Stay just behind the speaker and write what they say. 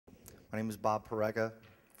My name is Bob Parega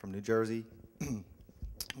from New Jersey. I'm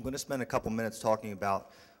going to spend a couple minutes talking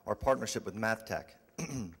about our partnership with MathTech.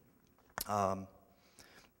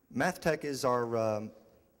 MathTech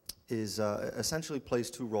essentially plays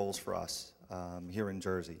two roles for us here in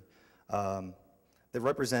Jersey. They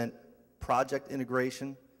represent project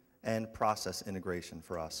integration and process integration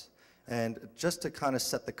for us. And just to kind of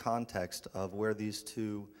set the context of where these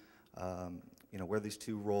two, where these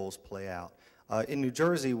two roles play out. In New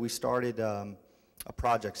Jersey, we started a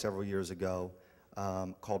project several years ago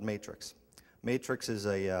called Matrix. Matrix is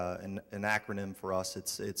an acronym for us.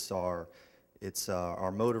 It's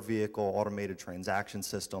our motor vehicle automated transaction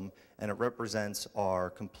system, and it represents our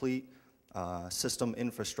complete system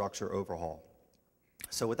infrastructure overhaul.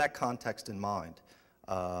 So with that context in mind,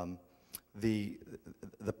 the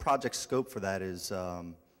project scope for that is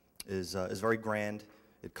very grand.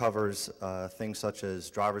 It covers things such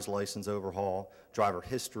as driver's license overhaul, driver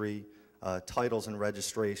history, titles and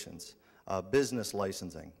registrations, business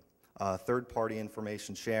licensing, third-party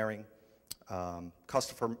information sharing,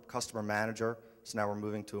 customer manager. So now we're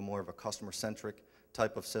moving to more of a customer-centric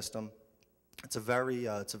type of system. It's a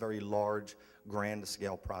very large,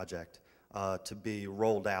 grand-scale project to be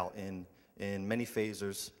rolled out in many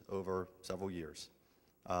phases over several years.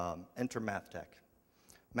 Enter MathTech.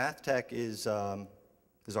 MathTech is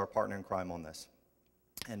our partner in crime on this,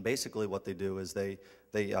 and basically what they do is they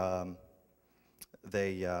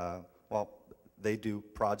do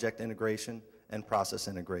project integration and process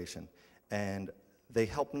integration, and they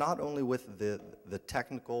help not only with the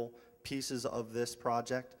technical pieces of this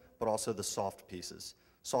project, but also the soft pieces.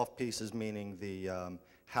 Soft pieces meaning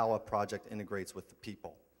how a project integrates with the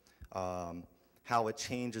people, how it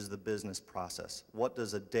changes the business process. What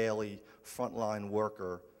does a daily frontline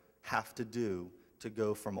worker have to do to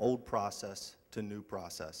go from old process to new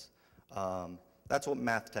process? That's what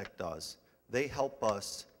MathTech does. They help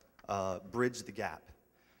us bridge the gap.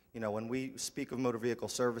 You know, when we speak of motor vehicle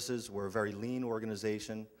services, we're a very lean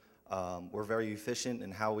organization. We're very efficient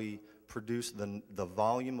in how we produce the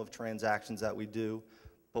volume of transactions that we do.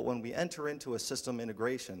 But when we enter into a system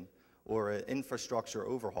integration or an infrastructure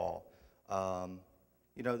overhaul, that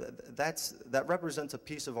represents a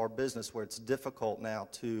piece of our business where it's difficult now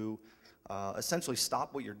to essentially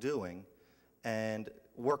stop what you're doing and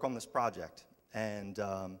work on this project. And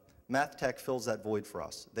MathTech fills that void for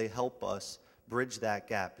us. They help us bridge that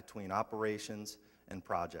gap between operations and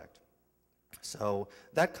project. So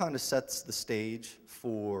that kind of sets the stage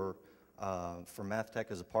for MathTech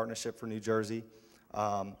as a partnership for New Jersey.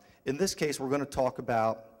 In this case, we're going to talk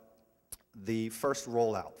about the first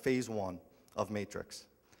rollout, phase one of Matrix.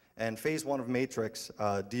 And phase one of Matrix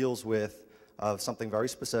deals with something very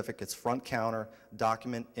specific. It's front counter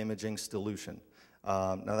document imaging solution.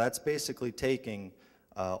 Now that's basically taking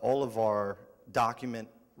all of our document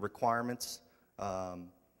requirements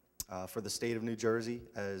for the state of New Jersey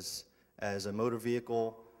as a motor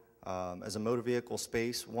vehicle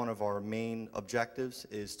space. One of our main objectives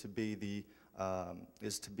is to be the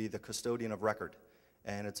custodian of record,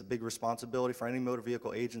 and it's a big responsibility for any motor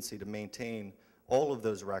vehicle agency to maintain all of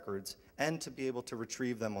those records and to be able to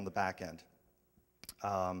retrieve them on the back end.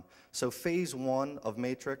 So phase one of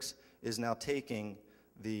Matrix is now taking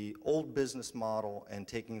the old business model and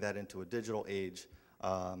taking that into a digital age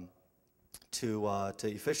to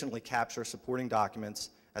efficiently capture supporting documents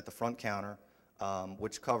at the front counter,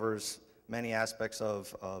 which covers many aspects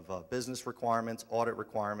of business requirements, audit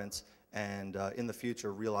requirements, and in the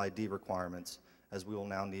future, Real ID requirements, as we will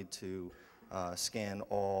now need to scan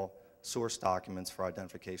all source documents for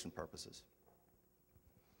identification purposes.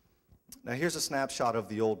 Now here's a snapshot of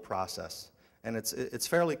the old process, and it's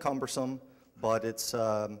fairly cumbersome, but it's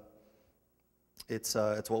what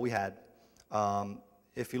we had.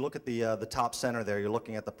 If you look at the top center there, you're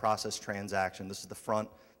looking at the process transaction. This is the front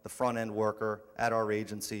end worker at our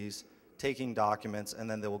agencies taking documents,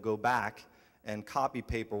 and then they will go back and copy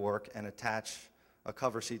paperwork and attach a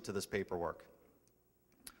cover sheet to this paperwork.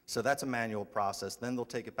 So that's a manual process. Then they'll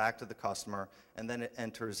take it back to the customer, and then it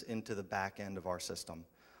enters into the back end of our system.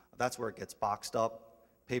 That's where it gets boxed up,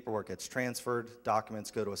 paperwork gets transferred,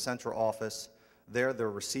 documents go to a central office. There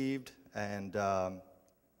they're received and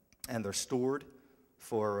they're stored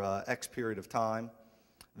for X period of time.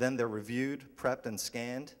 Then they're reviewed, prepped, and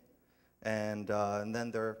scanned, and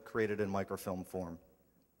then they're created in microfilm form.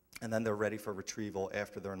 And then they're ready for retrieval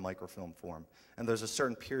after they're in microfilm form. And there's a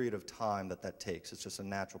certain period of time that takes. It's just a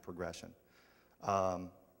natural progression.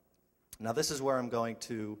 Now this is where I'm going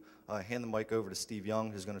to hand the mic over to Steve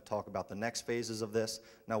Young, who's going to talk about the next phases of this.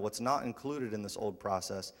 Now what's not included in this old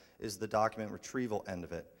process is the document retrieval end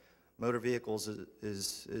of it. Motor Vehicles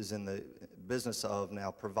is in the business of now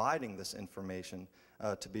providing this information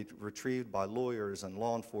to be retrieved by lawyers and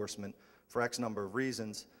law enforcement for X number of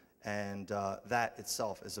reasons, and that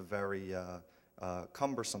itself is a very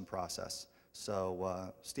cumbersome process.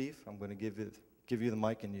 So, Steve, I'm going to give you the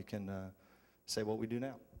mic, and you can say what we do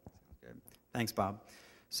now. Okay. Thanks, Bob.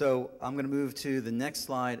 So I'm going to move to the next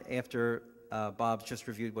slide after Bob's just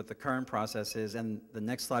reviewed what the current process is, and the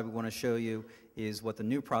next slide we want to show you is what the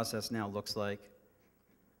new process now looks like.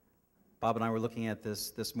 Bob and I were looking at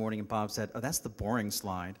this morning, and Bob said, "Oh, that's the boring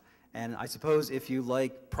slide." And I suppose if you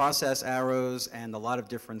like process arrows and a lot of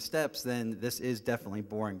different steps, then this is definitely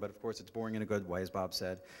boring. But of course, it's boring in a good way, as Bob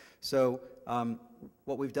said. So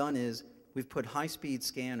what we've done is we've put high-speed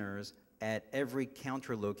scanners at every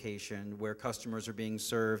counter location where customers are being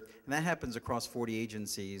served, and that happens across 40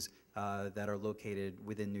 agencies that are located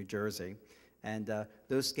within New Jersey. And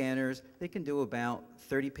those scanners, they can do about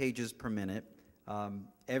 30 pages per minute.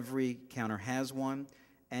 Every counter has one,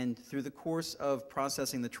 and through the course of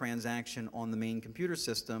processing the transaction on the main computer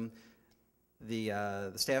system,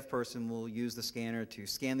 the staff person will use the scanner to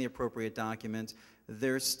scan the appropriate documents.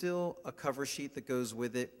 There's still a cover sheet that goes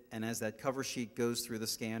with it, and as that cover sheet goes through the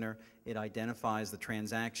scanner, it identifies the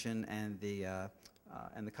transaction and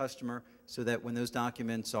the customer, so that when those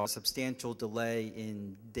documents are a substantial delay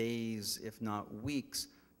in days, if not weeks,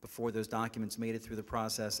 before those documents made it through the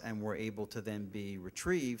process and were able to then be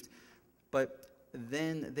retrieved, but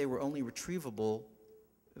then they were only retrievable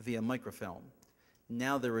via microfilm.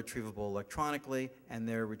 Now they're retrievable electronically, and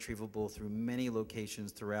they're retrievable through many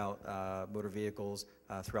locations throughout motor vehicles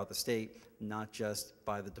throughout the state, not just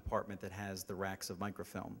by the department that has the racks of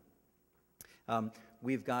microfilm.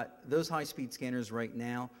 We've got those high-speed scanners right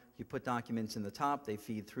now. You put documents in the top, they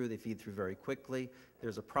feed through very quickly.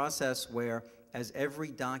 There's a process where as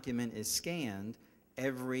every document is scanned,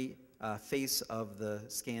 every face of the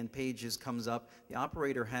scanned pages comes up. The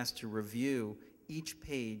operator has to review each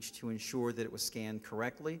page to ensure that it was scanned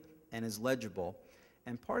correctly and is legible.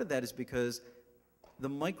 And part of that is because the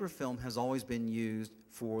microfilm has always been used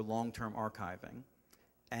for long-term archiving.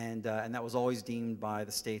 And that was always deemed by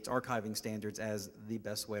the state's archiving standards as the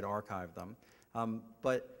best way to archive them.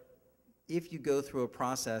 But if you go through a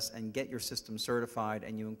process and get your system certified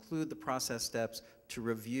and you include the process steps to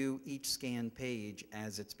review each scanned page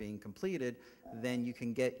as it's being completed, then you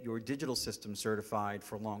can get your digital system certified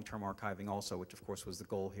for long-term archiving also, which of course was the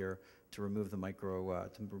goal here, to remove the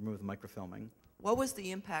microfilming. What was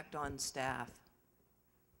the impact on staff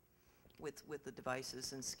with the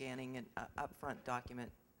devices and scanning and upfront document?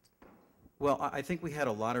 Well, I think we had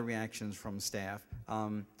a lot of reactions from staff.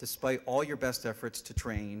 Despite all your best efforts to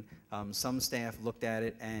train, some staff looked at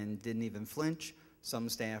it and didn't even flinch. Some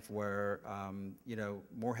staff were,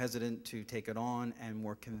 more hesitant to take it on and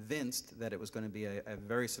were convinced that it was going to be a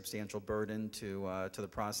very substantial burden to the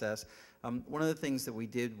process. One of the things that we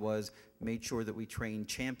did was made sure that we trained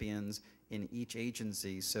champions in each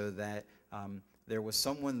agency so that there was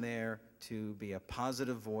someone there to be a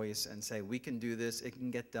positive voice and say, we can do this, it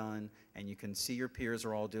can get done, and you can see your peers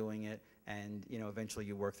are all doing it, and eventually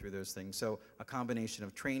you work through those things. So a combination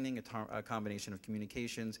of training, a combination of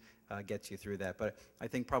communications gets you through that. But I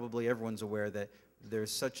think probably everyone's aware that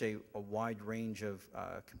there's such a wide range of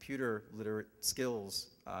computer literate skills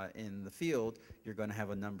in the field, you're going to have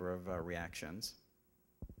a number of reactions.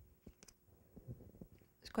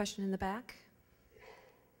 There's a question in the back.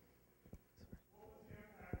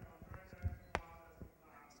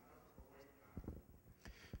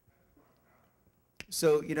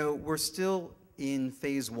 So, we're still in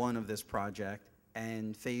phase 1 of this project,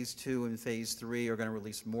 and phase 2 and phase 3 are going to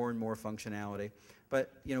release more and more functionality.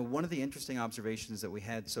 But, one of the interesting observations that we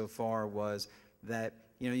had so far was that,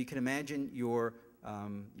 you can imagine you're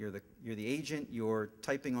the agent, you're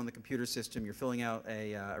typing on the computer system, you're filling out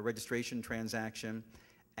a registration transaction,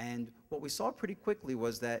 and what we saw pretty quickly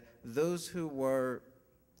was that those who were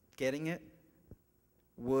getting it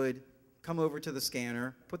would come over to the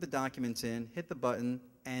scanner, put the documents in, hit the button,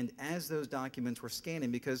 and as those documents were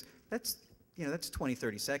scanning, because that's 20,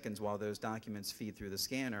 30 seconds while those documents feed through the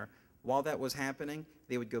scanner, while that was happening,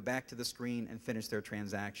 they would go back to the screen and finish their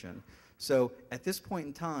transaction. So at this point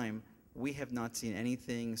in time, we have not seen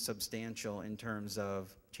anything substantial in terms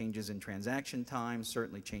of changes in transaction time,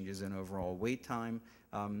 certainly changes in overall wait time,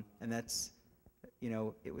 and that's,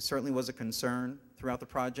 it certainly was a concern throughout the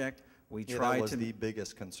project. We tried that was the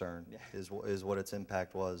biggest concern, is what its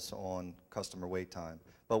impact was on customer wait time.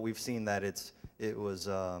 But we've seen that it was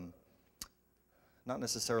not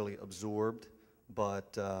necessarily absorbed,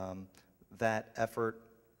 but that effort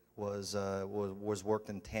was worked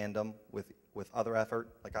in tandem with with other effort.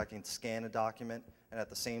 Like I can scan a document and at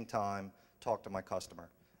the same time talk to my customer.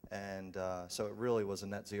 And so it really was a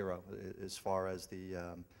net zero as far as the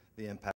impact.